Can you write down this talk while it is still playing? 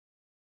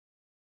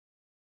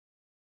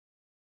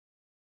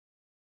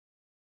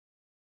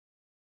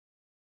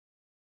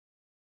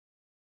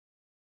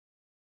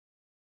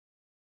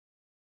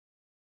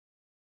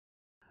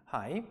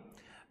Hi,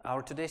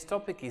 our today's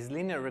topic is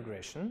linear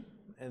regression.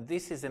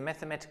 This is a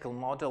mathematical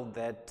model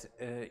that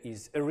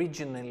is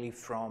originally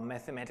from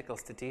mathematical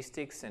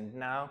statistics, and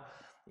now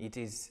it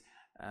is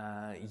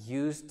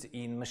used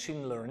in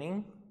machine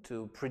learning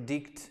to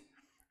predict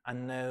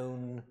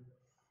unknown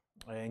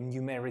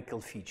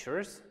numerical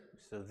features.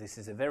 So this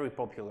is a very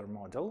popular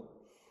model.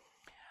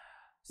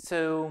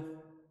 So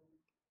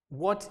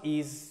what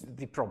is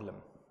the problem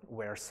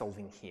we're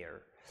solving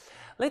here?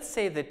 Let's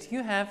say that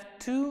you have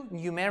two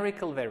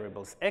numerical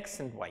variables, x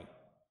and y,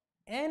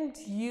 and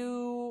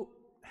you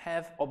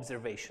have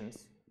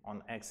observations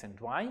on x and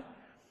y,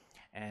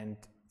 and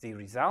the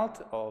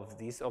result of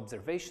these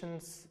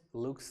observations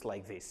looks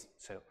like this.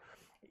 So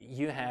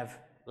you have,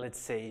 let's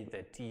say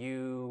that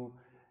you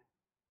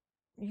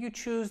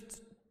choose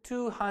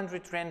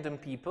 200 random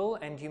people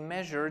and you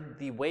measured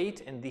the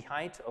weight and the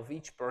height of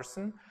each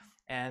person,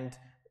 and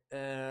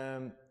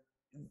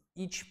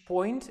each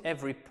point,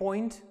 every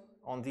point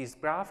on this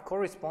graph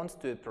corresponds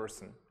to a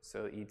person.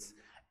 So it's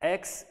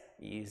x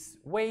is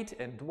weight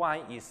and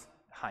y is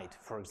height,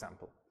 for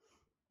example.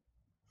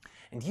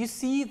 And you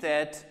see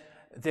that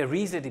there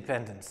is a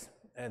dependence.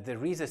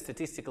 There is a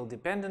statistical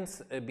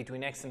dependence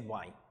between x and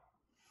y.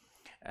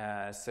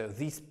 So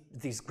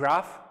this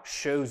graph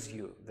shows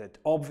you that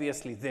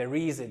obviously there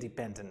is a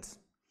dependence,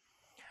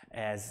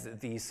 as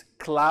this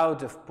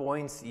cloud of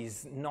points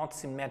is not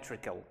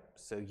symmetrical.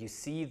 So you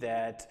see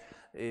that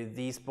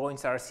these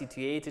points are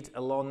situated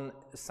along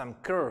some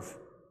curve.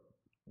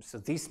 So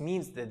this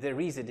means that there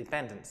is a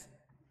dependence.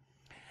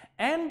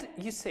 And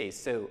you say,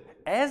 so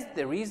as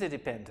there is a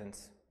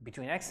dependence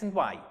between x and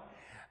y,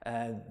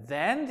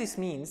 then this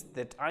means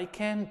that I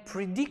can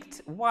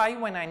predict y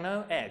when I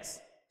know x.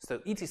 So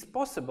it is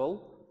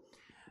possible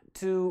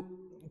to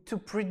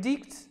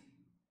predict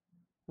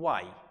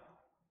y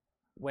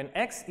when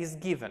x is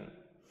given.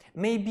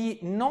 Maybe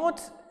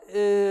not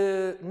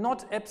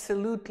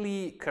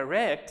absolutely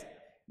correct,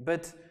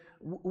 but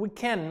we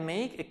can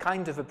make a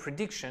kind of a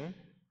prediction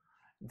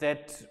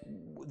that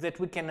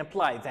we can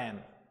apply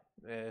then.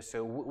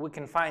 So we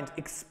can find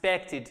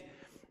expected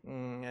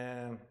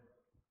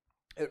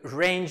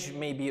range,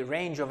 maybe a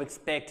range of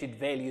expected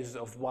values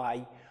of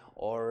y,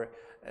 or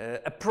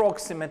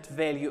approximate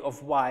value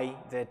of y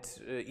that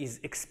is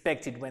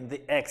expected when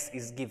the x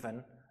is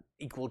given,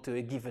 equal to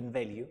a given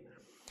value.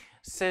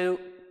 So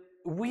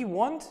we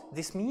want,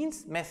 this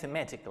means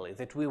mathematically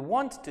that we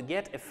want to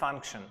get a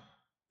function.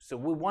 So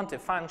we want a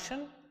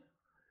function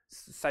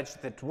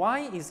such that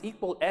y is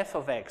equal f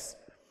of x,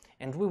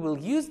 and we will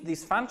use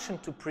this function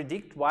to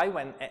predict y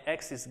when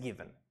x is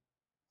given.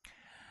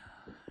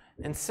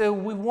 And so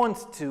we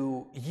want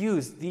to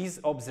use this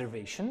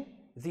observation,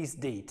 this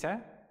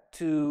data,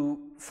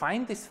 to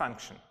find this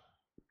function.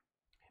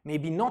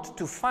 Maybe not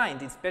to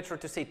find, it's better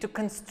to say to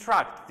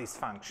construct this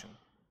function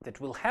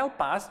that will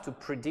help us to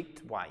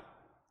predict y.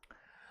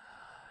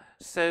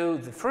 So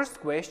the first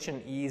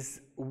question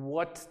is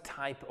what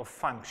type of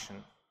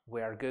function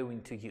we are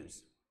going to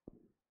use.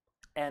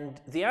 And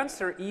the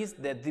answer is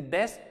that the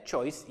best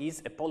choice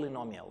is a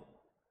polynomial,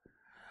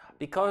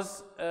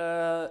 because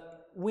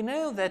we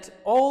know that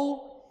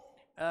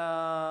all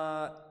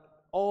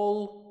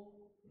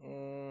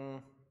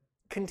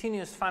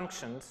continuous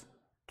functions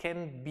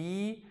can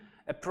be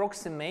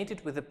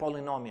approximated with a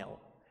polynomial.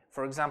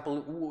 For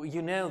example,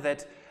 you know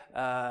that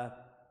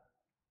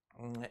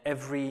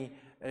every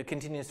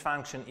continuous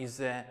function is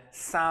a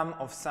sum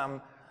of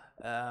some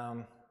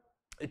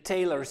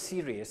Taylor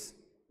series,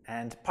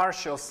 and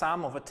partial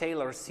sum of a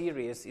Taylor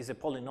series is a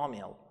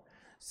polynomial.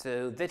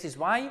 So that is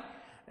why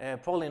a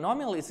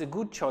polynomial is a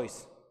good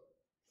choice.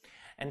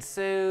 And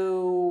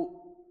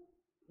so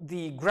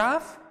the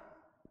graph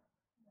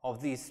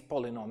of this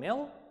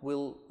polynomial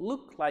will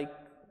look like,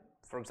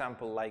 for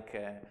example, like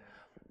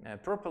a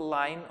purple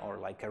line or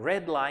like a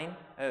red line,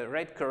 a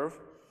red curve.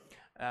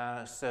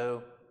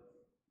 So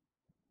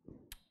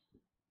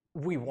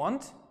we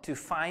want to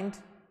find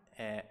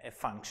a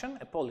function,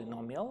 a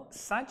polynomial,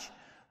 such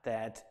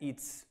that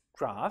its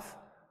graph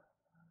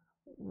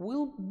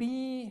will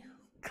be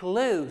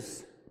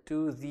close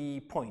to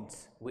the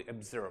points we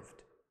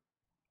observed.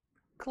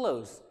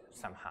 Close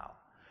somehow.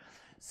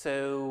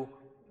 So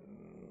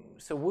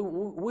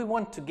we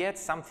want to get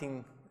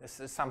something,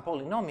 some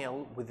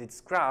polynomial with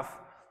its graph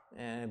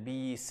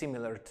be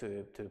similar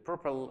to a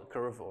purple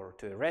curve or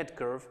to a red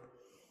curve.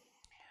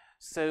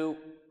 So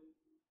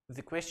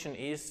the question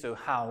is, so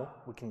how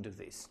we can do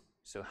this?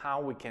 So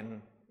how we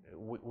can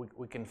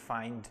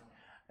find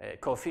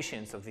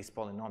coefficients of this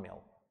polynomial?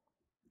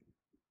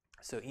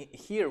 So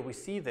here we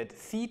see that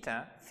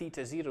theta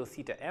 0,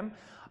 theta m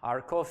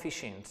are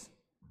coefficients,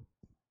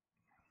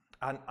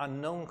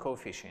 unknown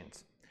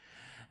coefficients.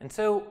 And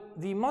so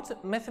the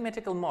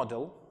mathematical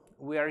model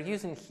we are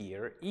using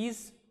here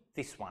is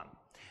this one.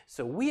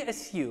 So we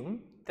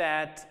assume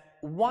that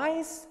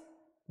y's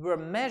were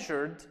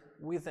measured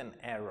with an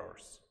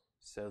errors,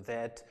 so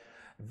that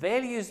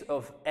values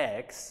of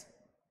x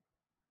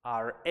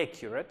are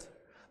accurate,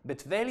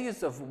 but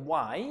values of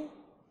y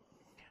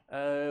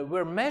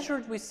were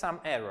measured with some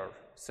error.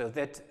 so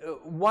that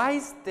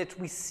y's that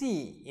we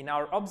see in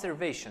our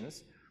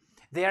observations,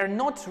 they are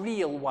not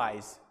real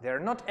y's, they are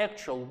not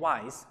actual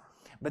y's,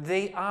 but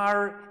they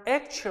are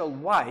actual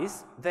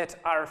y's that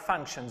are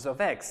functions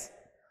of x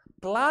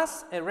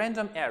plus a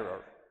random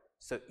error.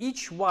 So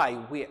each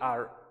y we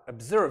are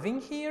observing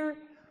here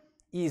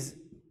is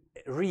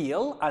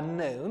real,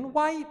 unknown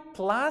y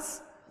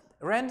plus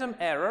random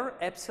error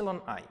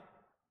epsilon I.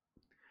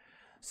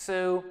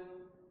 So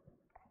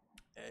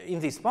in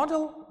this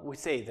model, we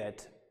say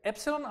that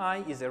epsilon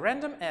I is a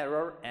random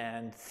error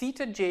and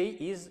theta j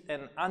is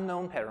an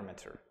unknown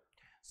parameter.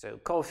 So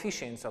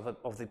coefficients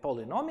of the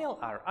polynomial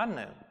are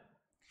unknown.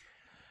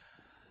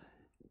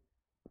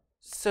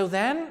 So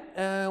then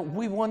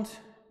we want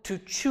to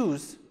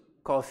choose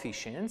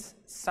coefficients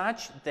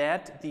such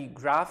that the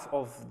graph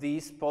of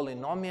this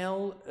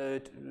polynomial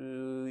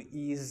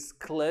is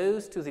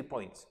close to the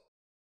points.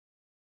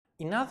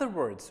 In other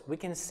words, we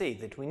can say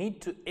that we need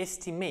to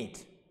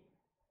estimate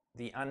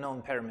the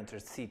unknown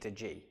parameter theta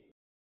j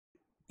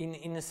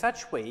in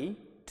such way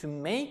to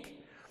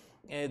make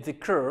the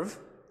curve,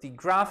 the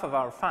graph of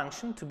our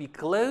function, to be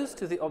close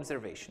to the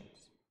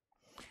observations.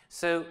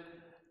 So,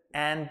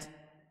 and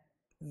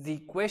the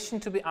question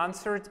to be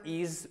answered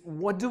is,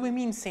 what do we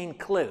mean saying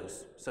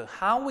close? So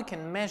how we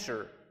can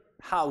measure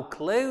how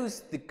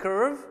close the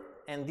curve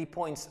and the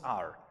points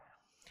are?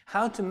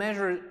 How to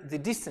measure the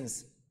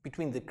distance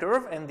between the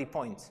curve and the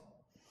points?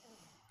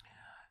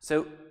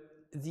 So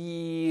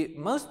the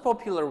most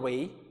popular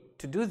way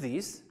to do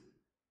this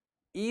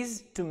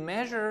is to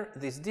measure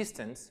this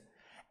distance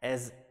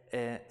as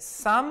a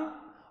sum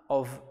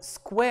of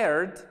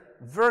squared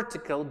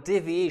vertical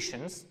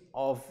deviations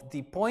of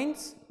the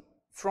points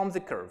from the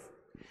curve.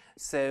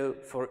 So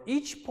for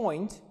each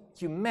point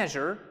you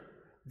measure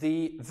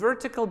the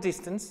vertical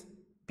distance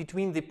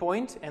between the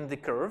point and the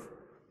curve,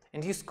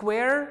 and you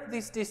square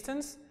this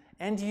distance,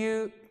 and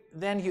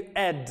then you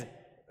add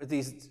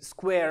these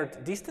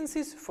squared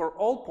distances for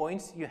all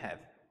points you have.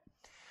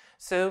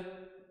 So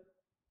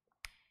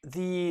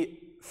the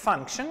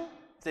function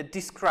that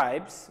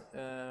describes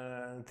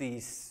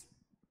this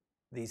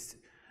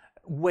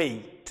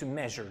way to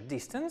measure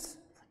distance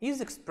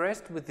is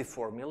expressed with the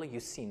formula you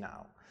see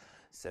now.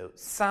 So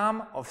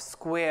sum of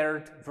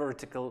squared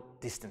vertical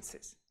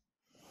distances.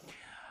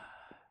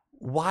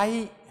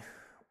 Why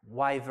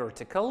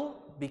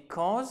vertical?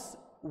 Because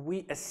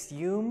we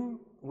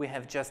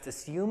have just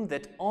assumed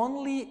that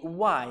only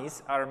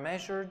y's are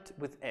measured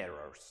with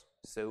errors.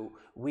 So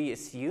we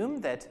assume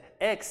that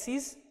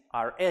x's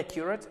are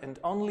accurate and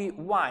only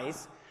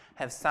y's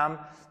have some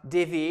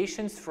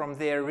deviations from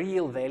their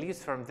real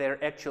values, from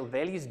their actual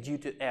values, due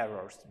to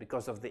errors,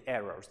 because of the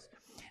errors.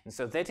 And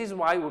so that is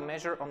why we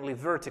measure only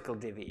vertical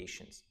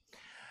deviations.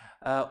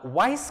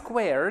 Y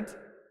squared,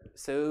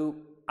 so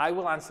I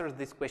will answer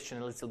this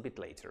question a little bit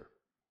later.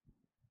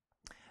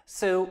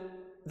 So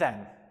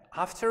then,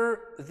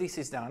 after this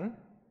is done,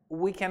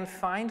 we can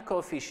find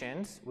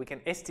coefficients, we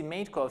can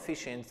estimate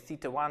coefficients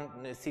theta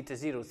 1, theta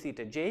 0,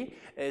 theta j,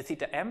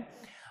 theta m,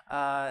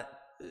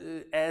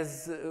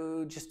 as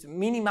just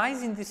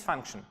minimizing this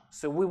function.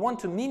 So we want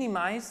to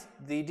minimize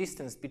the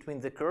distance between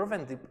the curve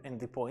and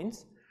the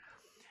points.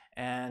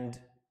 And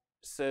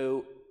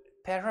so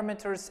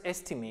parameters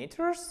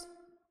estimators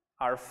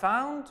are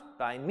found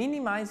by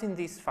minimizing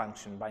this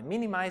function, by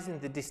minimizing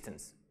the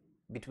distance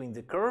between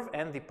the curve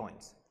and the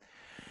points.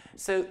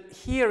 So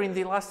here in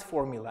the last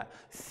formula,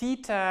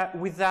 theta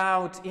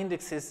without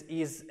indexes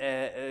is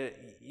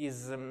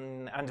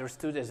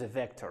understood as a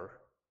vector.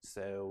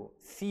 So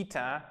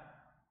theta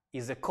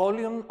is a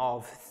column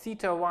of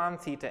theta 1,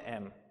 theta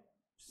m.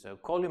 So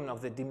column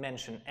of the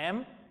dimension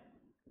m.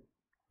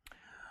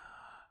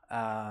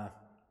 And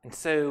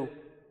so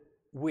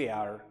we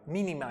are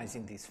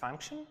minimizing this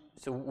function.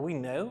 So we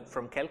know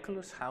from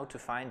calculus how to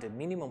find a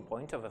minimum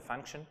point of a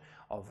function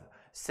of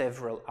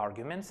several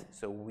arguments.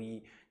 So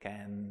we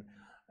can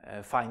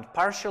find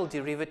partial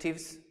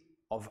derivatives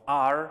of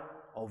r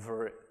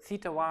over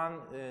theta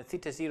 1,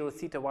 theta 0,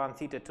 theta 1,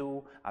 theta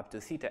 2 up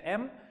to theta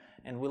m,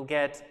 and we'll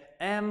get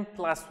m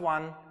plus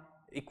 1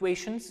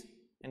 equations,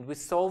 and we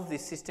solve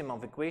this system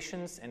of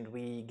equations and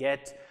we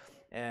get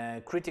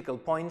critical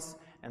points,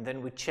 and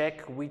then we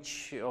check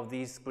which of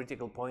these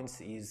critical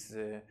points is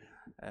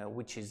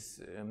which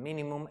is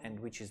minimum and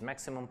which is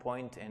maximum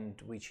point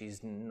and which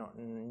is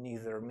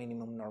neither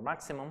minimum nor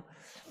maximum.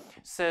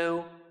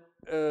 So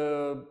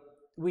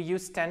we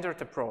use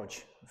standard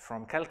approach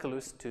from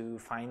calculus to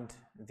find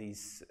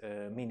this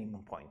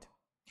minimum point.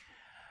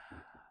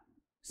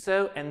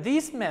 So, and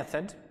this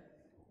method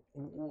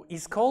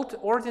is called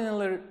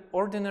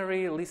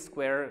ordinary least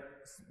square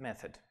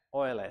method,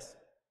 OLS,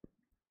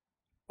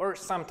 or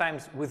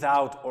sometimes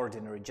without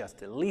ordinary,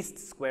 just a least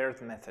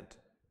squared method,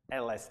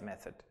 LS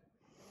method.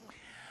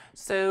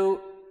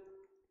 So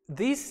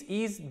this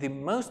is the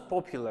most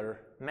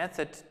popular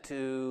method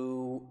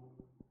to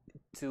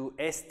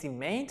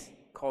estimate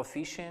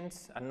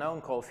coefficients,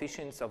 unknown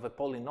coefficients of a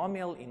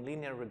polynomial in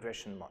linear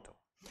regression model.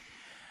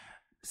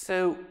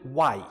 So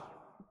why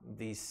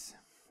this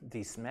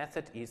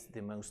method is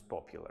the most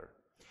popular?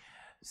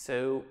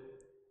 So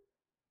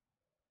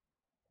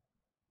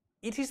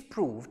it is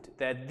proved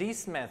that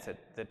this method,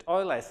 that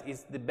OLS,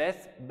 is the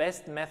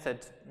best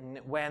method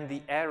when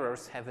the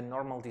errors have a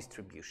normal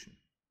distribution.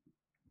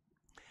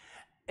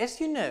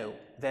 As you know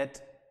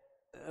that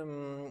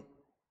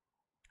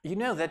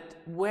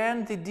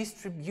when the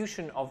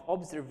distribution of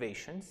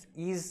observations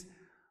is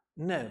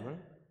known,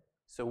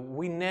 so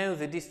we know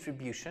the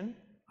distribution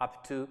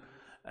up to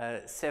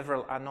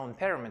several unknown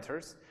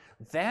parameters,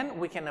 then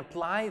we can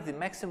apply the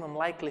maximum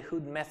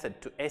likelihood method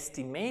to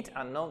estimate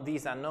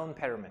these unknown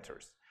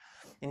parameters.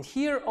 And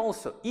here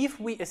also, if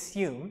we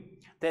assume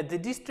that the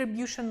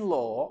distribution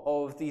law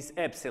of these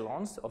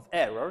epsilons, of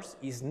errors,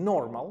 is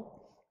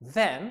normal,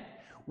 then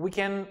we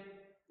can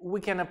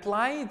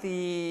apply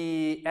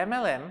the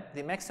MLM,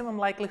 the maximum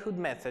likelihood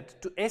method,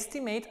 to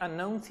estimate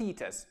unknown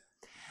thetas.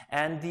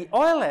 And the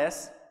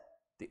OLS,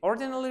 the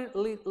ordinary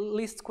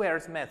least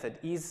squares method,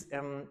 is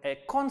a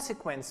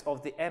consequence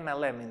of the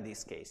MLM in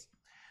this case.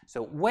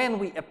 So when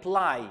we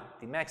apply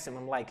the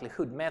maximum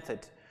likelihood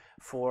method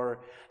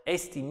for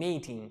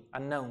estimating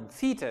unknown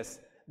thetas,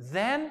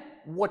 then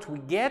what we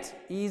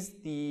get is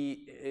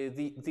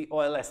the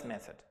OLS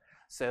method.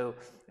 So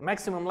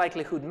maximum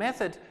likelihood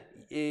method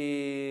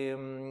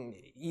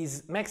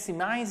is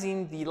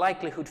maximizing the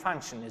likelihood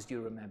function, as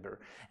you remember.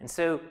 And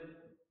so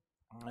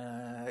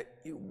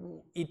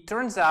it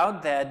turns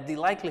out that the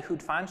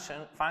likelihood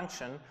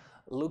function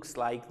looks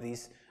like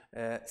this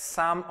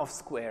sum of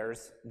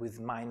squares with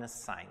minus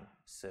sign.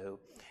 So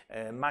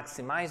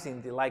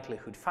maximizing the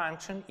likelihood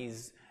function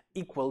is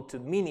equal to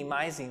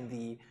minimizing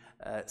the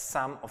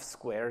sum of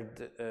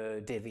squared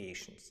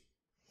deviations.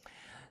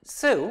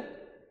 So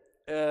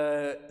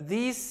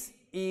this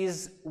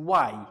is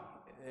why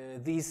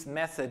this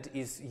method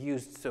is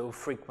used so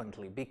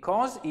frequently,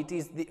 because it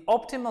is the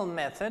optimal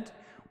method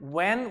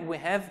when we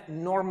have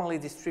normally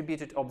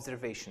distributed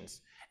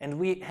observations, and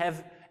we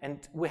have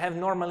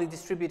normally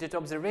distributed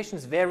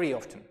observations very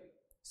often.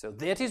 So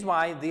that is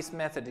why this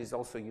method is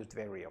also used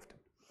very often.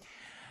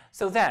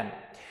 So then,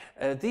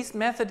 this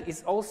method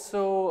is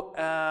also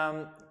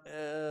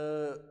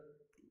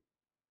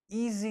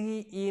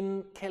easy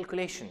in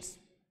calculations,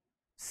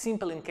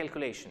 simple in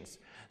calculations.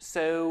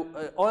 So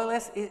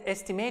OLS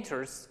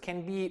estimators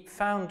can be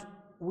found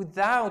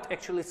without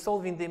actually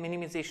solving the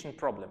minimization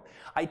problem.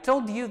 I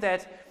told you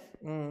that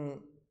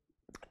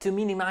to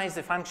minimize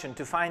the function,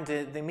 to find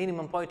the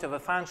minimum point of a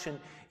function,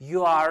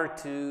 you are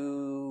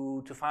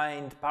to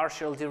find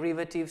partial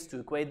derivatives, to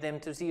equate them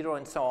to 0,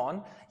 and so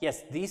on.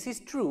 Yes, this is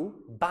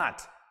true,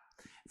 but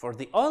for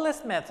the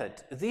OLS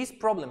method, this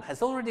problem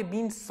has already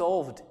been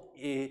solved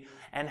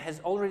and has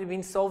already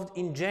been solved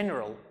in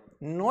general,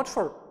 not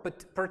for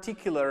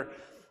particular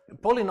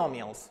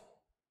polynomials,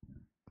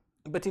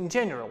 but in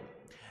general.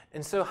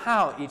 And so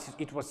how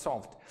it was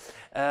solved?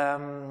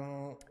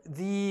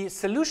 The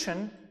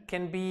solution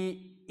can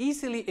be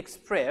easily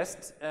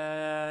expressed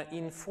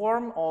in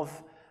form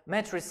of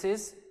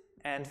matrices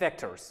and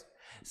vectors.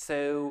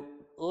 So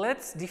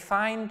let's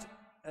define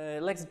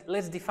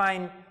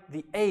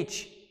the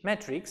H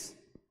matrix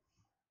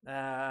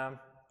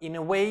in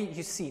a way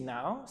you see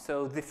now.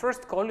 So the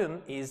first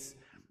column is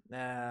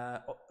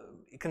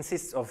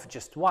consists of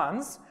just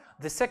ones.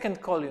 The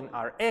second column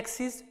are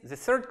x's, the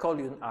third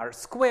column are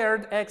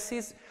squared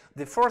x's,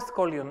 the fourth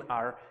column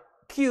are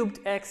cubed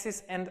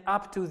x's, and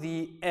up to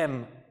the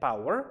m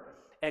power,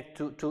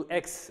 to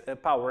x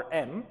power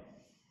m.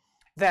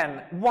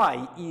 Then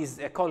y is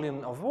a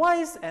column of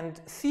y's, and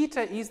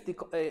theta is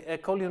a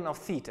column of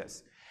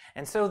thetas.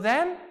 And so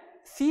then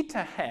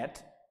theta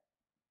hat,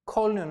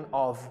 column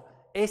of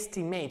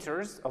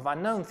estimators of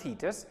unknown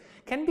thetas,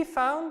 can be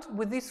found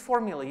with this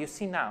formula you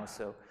see now.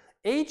 So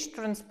H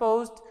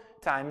transposed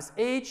times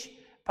H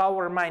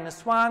power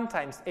minus 1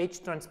 times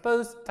H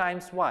transposed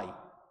times Y.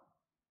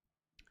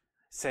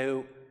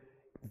 So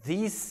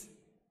this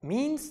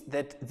means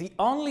that the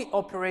only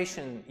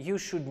operation you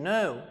should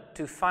know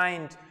to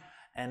find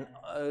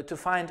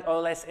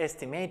OLS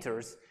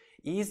estimators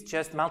is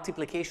just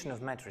multiplication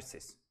of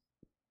matrices.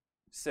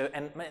 So,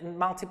 and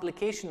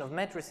multiplication of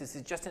matrices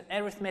is just an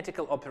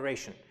arithmetical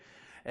operation,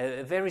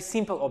 a very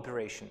simple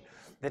operation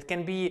that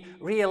can be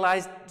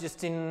realized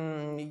just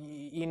in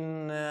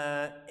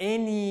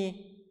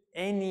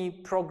any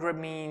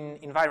programming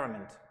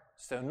environment.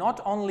 So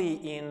not only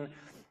in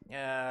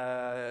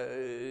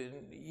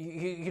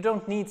you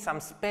don't need some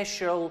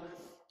special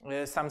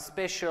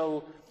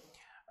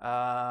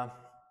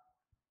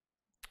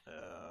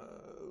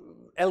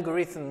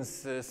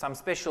algorithms, some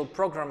special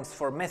programs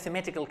for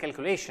mathematical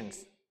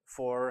calculations,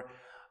 for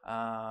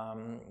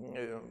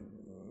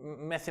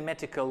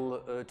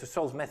to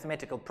solve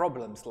mathematical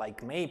problems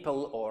like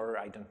Maple or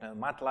I don't know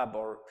MATLAB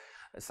or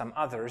some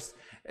others.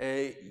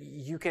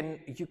 You can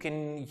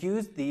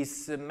use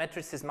this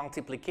matrices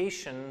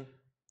multiplication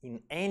in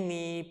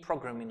any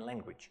programming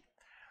language.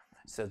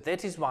 So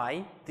that is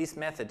why this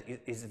method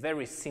is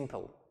very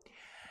simple,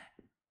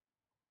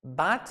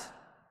 but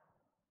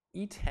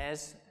it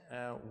has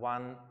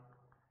one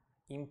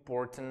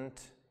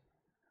important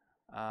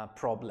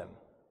problem.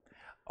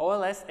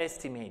 OLS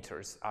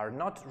estimators are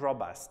not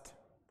robust.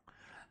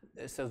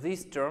 So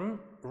this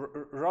term,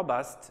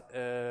 robust,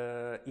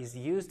 is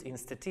used in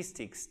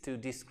statistics to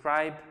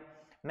describe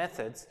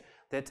methods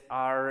that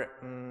are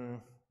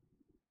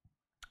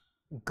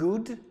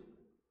good,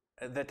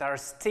 that are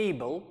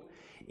stable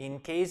in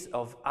case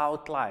of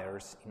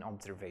outliers in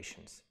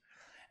observations.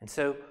 And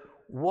so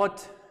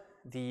what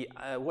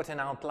an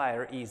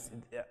outlier is?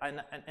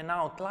 An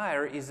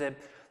outlier is a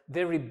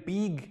very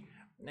big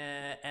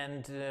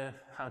and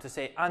how to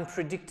say,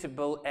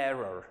 unpredictable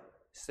error.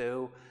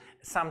 So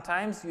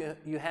sometimes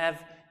you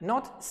have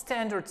not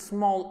standard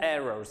small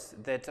errors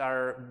that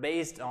are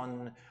based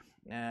on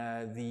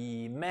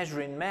the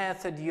measuring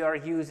method you are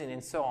using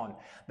and so on,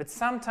 but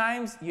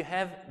sometimes you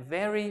have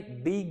very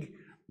big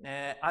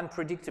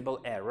unpredictable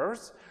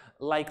errors,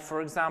 like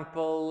for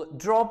example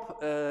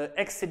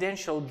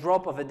accidental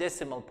drop of a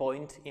decimal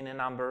point in a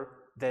number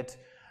that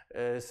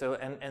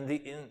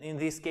in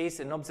this case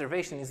an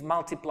observation is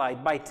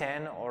multiplied by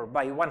 10 or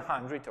by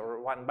 100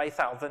 or 1 by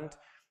 1000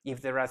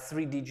 if there are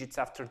 3 digits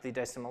after the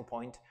decimal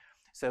point.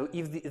 So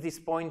if this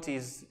point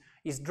is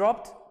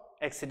dropped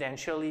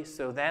accidentally,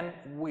 so then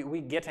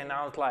we get an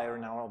outlier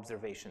in our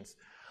observations,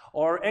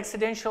 or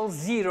accidental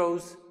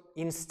zeros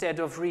instead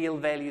of real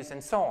values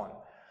and so on.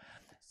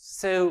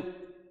 So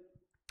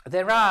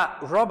there are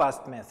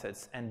robust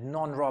methods and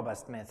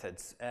non-robust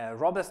methods.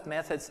 Robust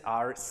methods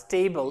are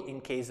stable in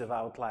case of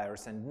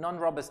outliers, and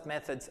non-robust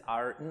methods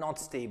are not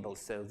stable,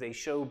 so they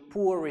show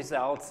poor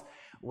results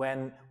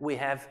when we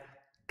have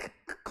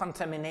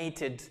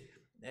contaminated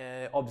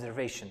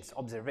observations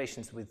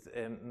with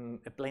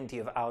plenty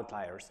of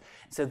outliers.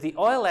 So the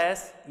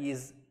OLS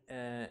is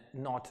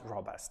not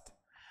robust.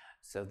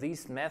 So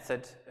this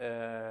method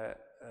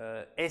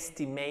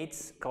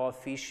estimates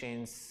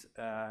coefficients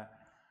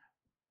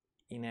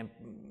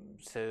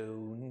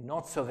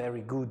not so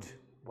very good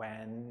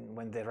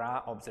when there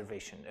are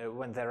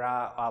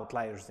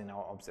outliers in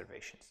our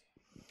observations.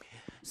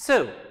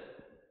 So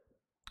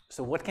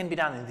what can be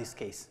done in this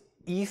case?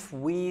 If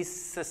we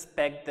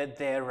suspect that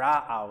there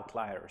are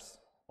outliers,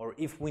 or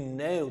if we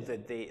know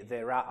that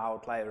there are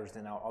outliers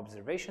in our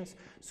observations,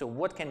 so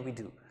what can we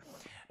do?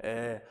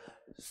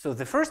 So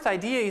the first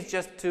idea is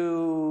just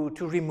to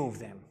remove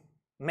them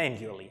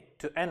manually,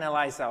 to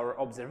analyze our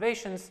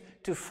observations,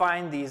 to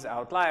find these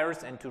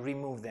outliers and to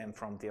remove them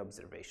from the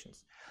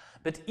observations.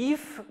 But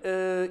if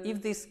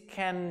this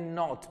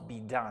cannot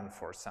be done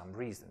for some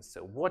reason,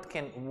 so what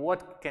can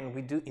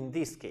we do in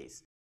this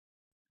case?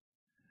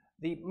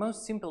 The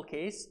most simple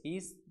case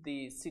is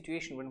the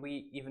situation when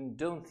we even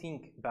don't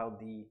think about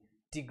the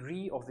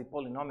degree of the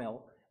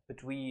polynomial,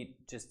 but we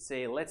just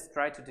say, let's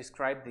try to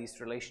describe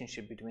this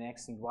relationship between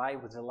x and y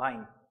with a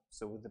line,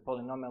 so with the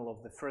polynomial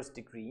of the first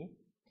degree.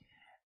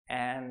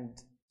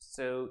 And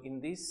so in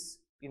this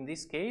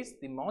case,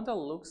 the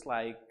model looks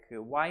like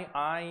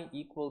yi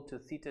equal to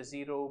theta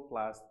 0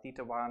 plus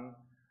theta 1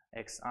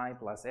 xi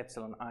plus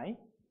epsilon I.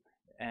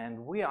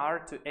 And we are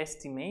to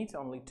estimate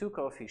only 2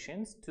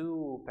 coefficients,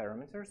 2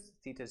 parameters,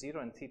 theta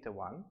 0 and theta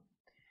 1.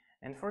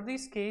 And for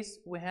this case,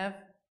 we have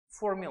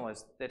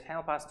formulas that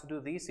help us to do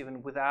this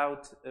even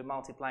without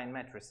multiplying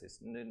matrices,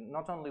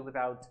 not only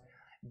without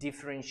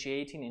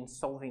differentiating and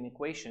solving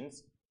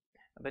equations,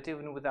 but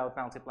even without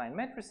multiplying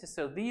matrices.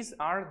 So these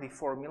are the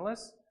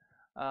formulas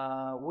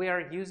we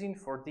are using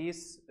for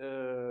this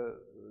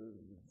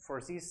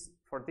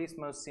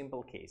most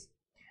simple case.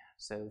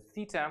 So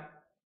theta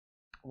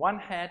 1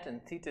 hat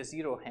and theta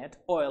 0 hat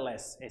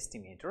OLS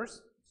estimators.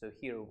 So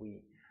here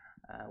we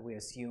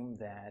assume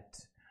that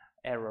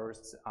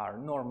errors are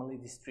normally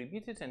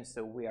distributed, and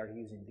so we are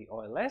using the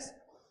OLS.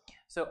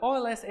 So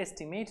OLS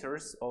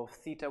estimators of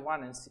theta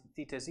 1 and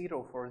theta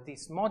 0 for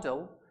this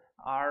model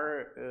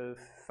are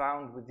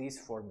found with these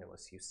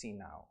formulas you see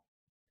now.